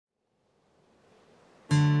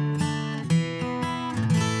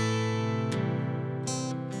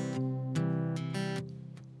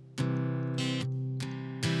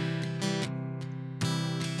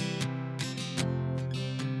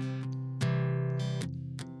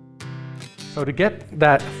So to get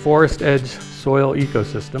that forest edge soil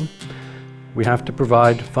ecosystem, we have to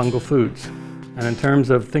provide fungal foods. And in terms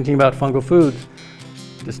of thinking about fungal foods,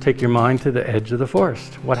 just take your mind to the edge of the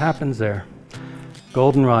forest. What happens there?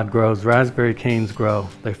 Goldenrod grows, raspberry canes grow,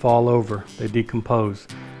 they fall over, they decompose.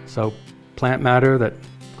 So plant matter that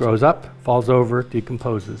grows up, falls over,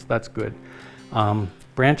 decomposes, that's good.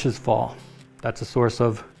 Branches fall, that's a source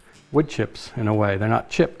of wood chips in a way. They're not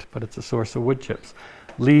chipped, but it's a source of wood chips.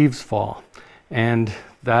 Leaves fall, and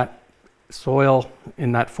that soil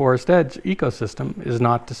in that forest edge ecosystem is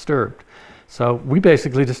not disturbed. So we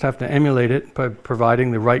basically just have to emulate it by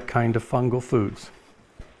providing the right kind of fungal foods.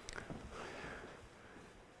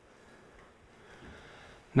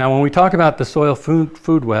 Now when we talk about the soil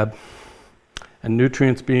food web and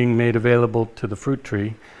nutrients being made available to the fruit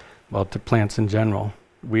tree, well, to plants in general,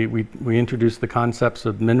 we introduce the concepts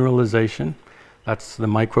of mineralization. That's the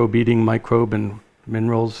microbe eating microbe and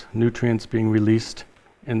minerals, nutrients being released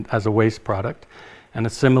as a waste product. And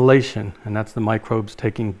assimilation, and that's the microbes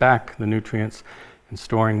taking back the nutrients and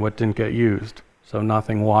storing what didn't get used. So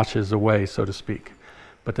nothing washes away, so to speak.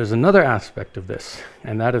 But there's another aspect of this,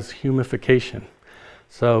 and that is humification.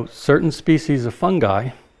 So certain species of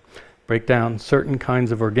fungi break down certain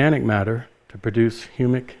kinds of organic matter to produce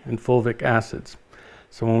humic and fulvic acids.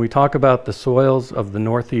 So when we talk about the soils of the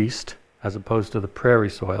Northeast, as opposed to the prairie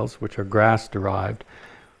soils, which are grass-derived,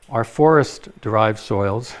 our forest-derived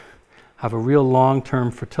soils have a real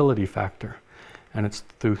long-term fertility factor. And it's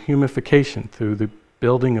through humification, through the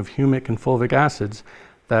building of humic and fulvic acids,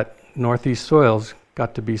 that Northeast soils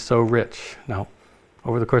got to be so rich. Now,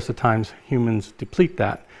 over the course of time, humans deplete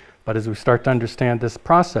that. But as we start to understand this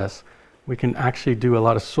process, we can actually do a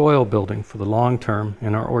lot of soil building for the long term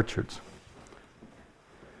in our orchards.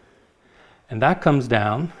 And that comes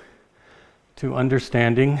down to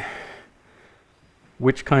understanding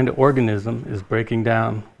which kind of organism is breaking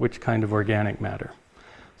down which kind of organic matter.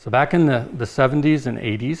 So back in the 70s and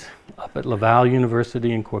 80s, up at Laval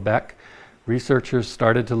University in Quebec, researchers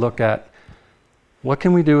started to look at what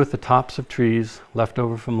can we do with the tops of trees left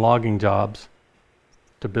over from logging jobs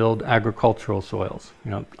to build agricultural soils.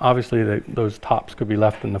 You know, obviously those tops could be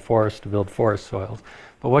left in the forest to build forest soils,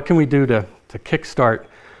 but what can we do to kickstart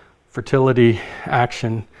fertility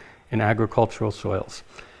action in agricultural soils?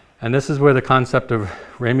 And this is where the concept of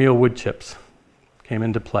Ramial wood chips came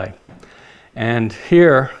into play. And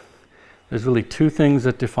here, there's really two things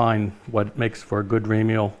that define what makes for a good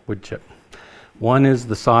Ramial wood chip. One is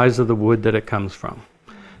the size of the wood that it comes from.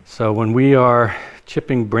 So when we are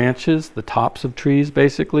chipping branches, the tops of trees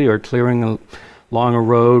basically, or clearing along a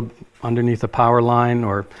road underneath a power line,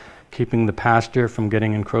 or keeping the pasture from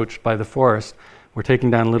getting encroached by the forest, we're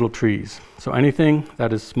taking down little trees. So anything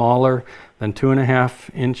that is smaller than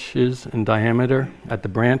 2.5 inches in diameter at the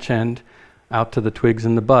branch end out to the twigs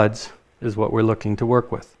and the buds is what we're looking to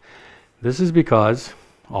work with. This is because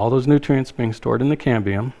all those nutrients being stored in the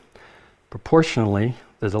cambium, proportionally,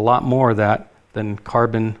 there's a lot more of that than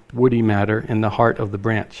carbon woody matter in the heart of the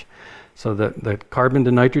branch. So the carbon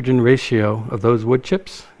to nitrogen ratio of those wood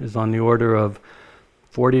chips is on the order of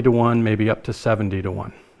 40 to 1, maybe up to 70 to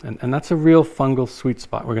 1. And that's a real fungal sweet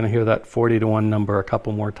spot. We're going to hear that 40 to 1 number a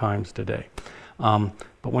couple more times today. But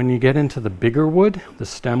when you get into the bigger wood, the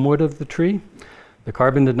stem wood of the tree, the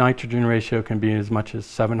carbon to nitrogen ratio can be as much as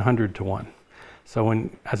 700 to 1. So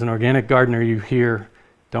when, as an organic gardener, you hear,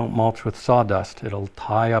 don't mulch with sawdust, it'll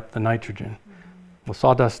tie up the nitrogen. Well,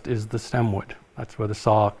 sawdust is the stem wood. That's where the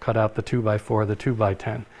saw cut out the 2x4, the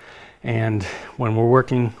 2x10. And when we're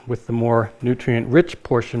working with the more nutrient-rich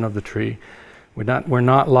portion of the tree, we're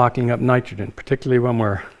not locking up nitrogen, particularly when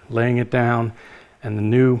we're laying it down and the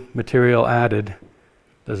new material added.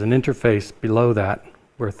 There's an interface below that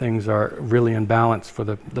where things are really in balance for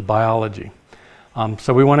the biology.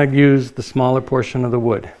 So we want to use the smaller portion of the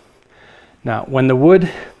wood. Now, when the wood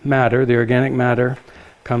matter, the organic matter,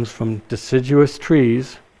 comes from deciduous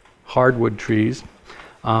trees, hardwood trees,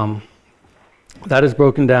 that is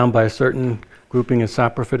broken down by a certain grouping of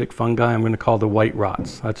saprophytic fungi I'm going to call the white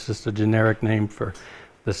rots. That's just a generic name for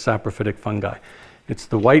the saprophytic fungi. It's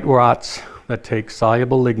the white rots that take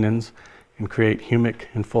soluble lignins and create humic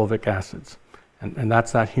and fulvic acids. And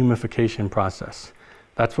that's that humification process.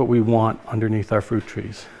 That's what we want underneath our fruit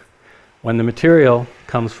trees. When the material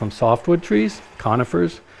comes from softwood trees,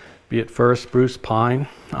 conifers, be it fir, spruce, pine,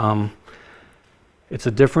 it's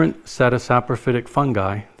a different set of saprophytic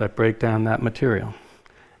fungi that break down that material.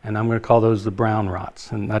 And I'm going to call those the brown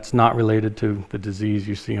rots. And that's not related to the disease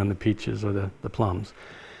you see on the peaches or the plums.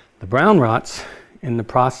 The brown rots, in the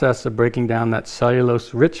process of breaking down that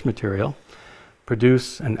cellulose-rich material,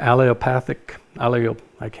 produce an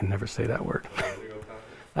I can never say that word.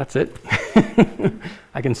 That's it.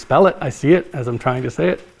 I can spell it, I see it as I'm trying to say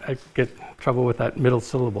it. I get trouble with that middle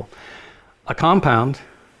syllable. A compound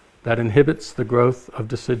that inhibits the growth of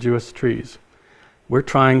deciduous trees. We're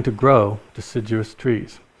trying to grow deciduous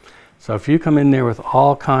trees. So if you come in there with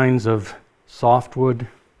all kinds of softwood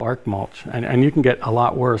bark mulch, and you can get a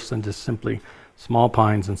lot worse than just simply small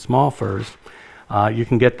pines and small firs, you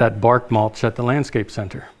can get that bark mulch at the landscape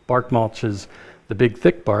center. Bark mulch is the big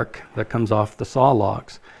thick bark that comes off the saw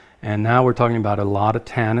logs. And now we're talking about a lot of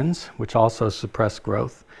tannins, which also suppress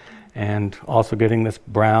growth, and also getting this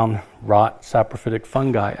brown rot saprophytic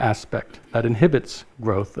fungi aspect that inhibits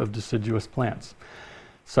growth of deciduous plants.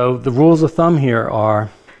 So the rules of thumb here are,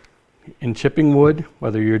 in chipping wood,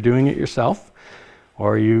 whether you're doing it yourself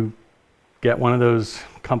or you get one of those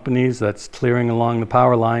companies that's clearing along the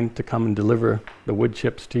power line to come and deliver the wood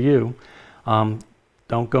chips to you,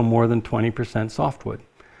 don't go more than 20% softwood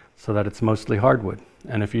so that it's mostly hardwood.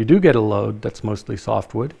 And if you do get a load that's mostly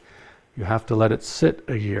softwood, you have to let it sit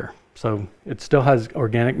a year. So it still has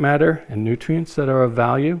organic matter and nutrients that are of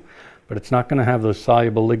value, but it's not going to have those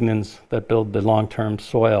soluble lignins that build the long-term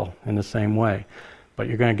soil in the same way. But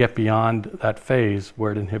you're going to get beyond that phase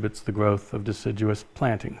where it inhibits the growth of deciduous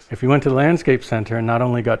plantings. If you went to the landscape center and not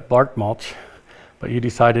only got bark mulch, but you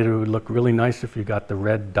decided it would look really nice if you got the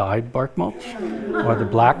red dyed bark mulch or the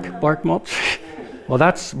black bark mulch, well,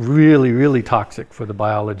 that's really, really toxic for the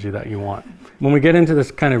biology that you want. When we get into this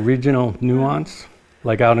kind of regional nuance,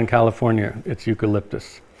 like out in California, it's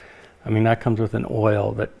eucalyptus. I mean, that comes with an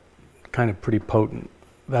oil that kind of pretty potent.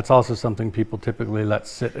 That's also something people typically let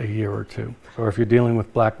sit a year or two. Or if you're dealing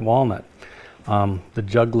with black walnut, the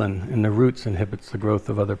juglin in the roots inhibits the growth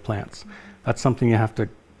of other plants. That's something you have to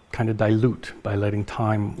kind of dilute by letting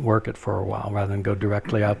time work it for a while rather than go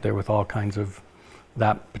directly out there with all kinds of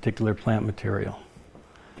that particular plant material.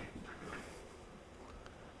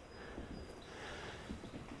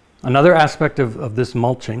 Another aspect of this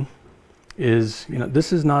mulching is,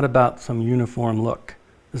 this is not about some uniform look.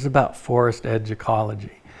 This is about forest edge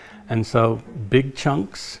ecology. And so big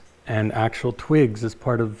chunks and actual twigs is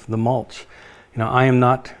part of the mulch. I am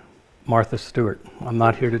not Martha Stewart. I'm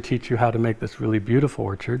not here to teach you how to make this really beautiful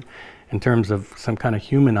orchard in terms of some kind of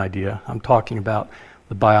human idea. I'm talking about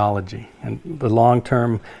the biology and the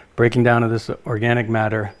long-term breaking down of this organic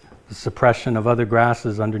matter, the suppression of other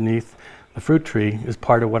grasses underneath the fruit tree is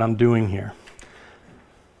part of what I'm doing here.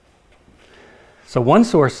 So one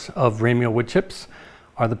source of Ramial wood chips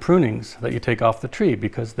are the prunings that you take off the tree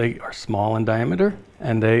because they are small in diameter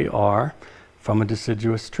and they are from a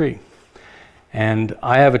deciduous tree. And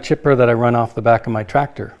I have a chipper that I run off the back of my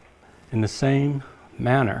tractor. In the same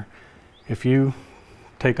manner, if you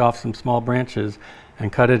take off some small branches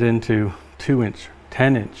and cut it into 2-inch,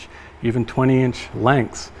 10-inch, even 20-inch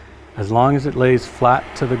lengths, as long as it lays flat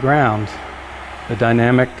to the ground, the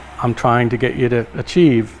dynamic I'm trying to get you to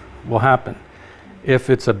achieve will happen. If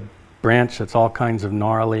it's a branch that's all kinds of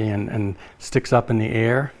gnarly and sticks up in the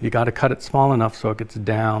air, you got to cut it small enough so it gets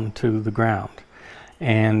down to the ground.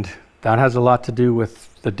 And that has a lot to do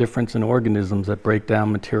with the difference in organisms that break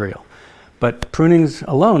down material. But prunings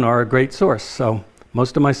alone are a great source. So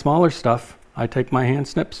most of my smaller stuff, I take my hand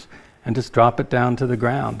snips and just drop it down to the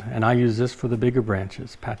ground. And I use this for the bigger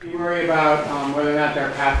branches. Patrick. Do you worry about whether or not there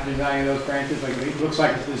are pathogens on any of those branches? Like it looks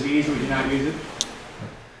like it's disease, would you not use it?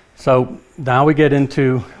 So now we get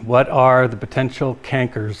into what are the potential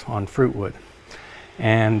cankers on fruit wood.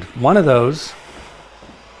 And one of those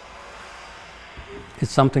is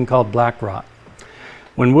something called black rot.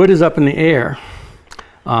 When wood is up in the air,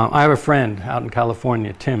 I have a friend out in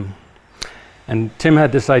California, Tim. And Tim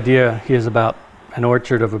had this idea. He has about an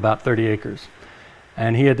orchard of about 30 acres.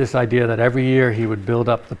 And he had this idea that every year he would build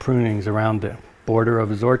up the prunings around the border of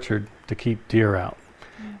his orchard to keep deer out.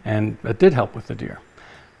 And it did help with the deer.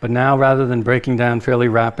 But now, rather than breaking down fairly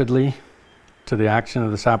rapidly to the action of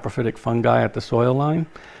the saprophytic fungi at the soil line,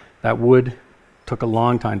 that wood took a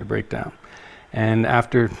long time to break down. And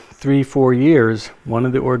after 3-4 years, one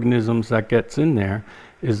of the organisms that gets in there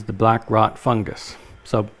is the black rot fungus.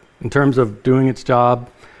 So in terms of doing its job,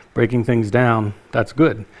 breaking things down, that's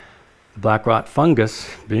good. The black rot fungus,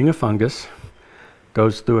 being a fungus,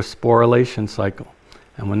 goes through a sporulation cycle.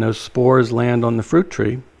 And when those spores land on the fruit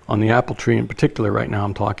tree, on the apple tree in particular right now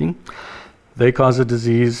I'm talking, they cause a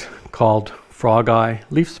disease called frog eye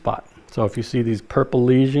leaf spot. So if you see these purple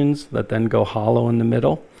lesions that then go hollow in the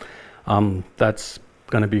middle, that's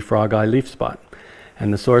going to be frog eye leaf spot.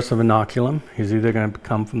 And the source of inoculum is either going to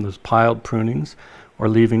come from those piled prunings or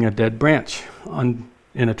leaving a dead branch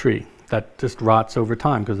in a tree. that just rots over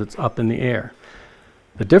time because it's up in the air.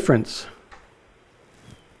 The difference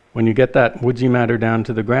when you get that woodsy matter down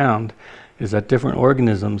to the ground is that different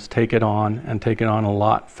organisms take it on and take it on a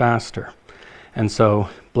lot faster. And so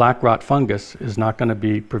black rot fungus is not going to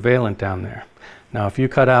be prevalent down there. Now if you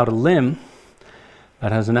cut out a limb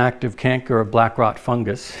that has an active canker of black rot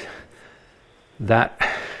fungus, that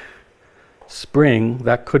spring,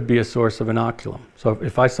 that could be a source of inoculum. So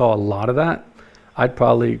if I saw a lot of that, I'd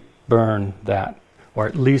probably burn that, or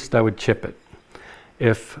at least I would chip it.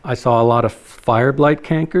 If I saw a lot of fire blight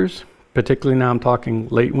cankers, particularly now I'm talking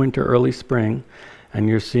late winter, early spring, and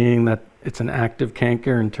you're seeing that it's an active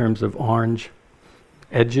canker in terms of orange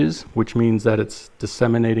edges, which means that it's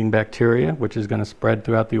disseminating bacteria, which is going to spread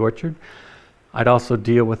throughout the orchard, I'd also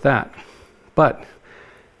deal with that. But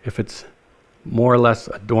if it's more or less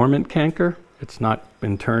a dormant canker, it's not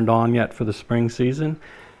been turned on yet for the spring season,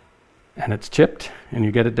 and it's chipped, and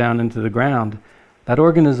you get it down into the ground, that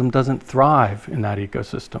organism doesn't thrive in that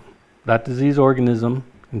ecosystem. That disease organism,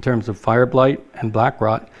 in terms of fire blight and black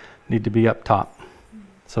rot, need to be up top.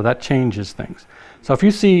 So that changes things. So if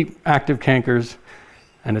you see active cankers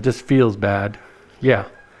and it just feels bad, yeah,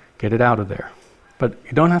 get it out of there. But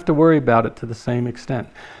you don't have to worry about it to the same extent.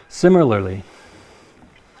 Similarly,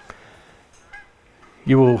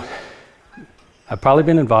 you will have probably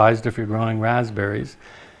been advised, if you're growing raspberries,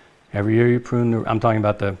 every year you prune I'm talking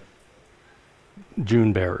about the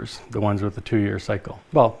June bearers, the ones with the 2-year cycle.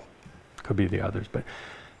 Well, could be the others, but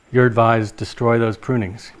you're advised destroy those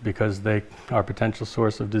prunings because they are a potential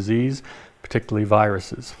source of disease, particularly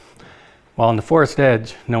viruses. While on the forest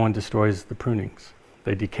edge, no one destroys the prunings.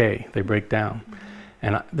 They decay, they break down.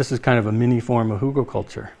 And this is kind of a mini form of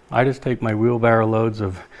hugelkultur. I just take my wheelbarrow loads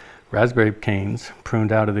of raspberry canes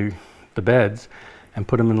pruned out of the beds and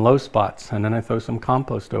put them in low spots, and then I throw some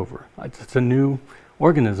compost over. It's a new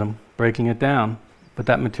organism breaking it down, but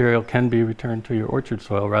that material can be returned to your orchard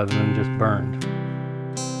soil rather than just burned.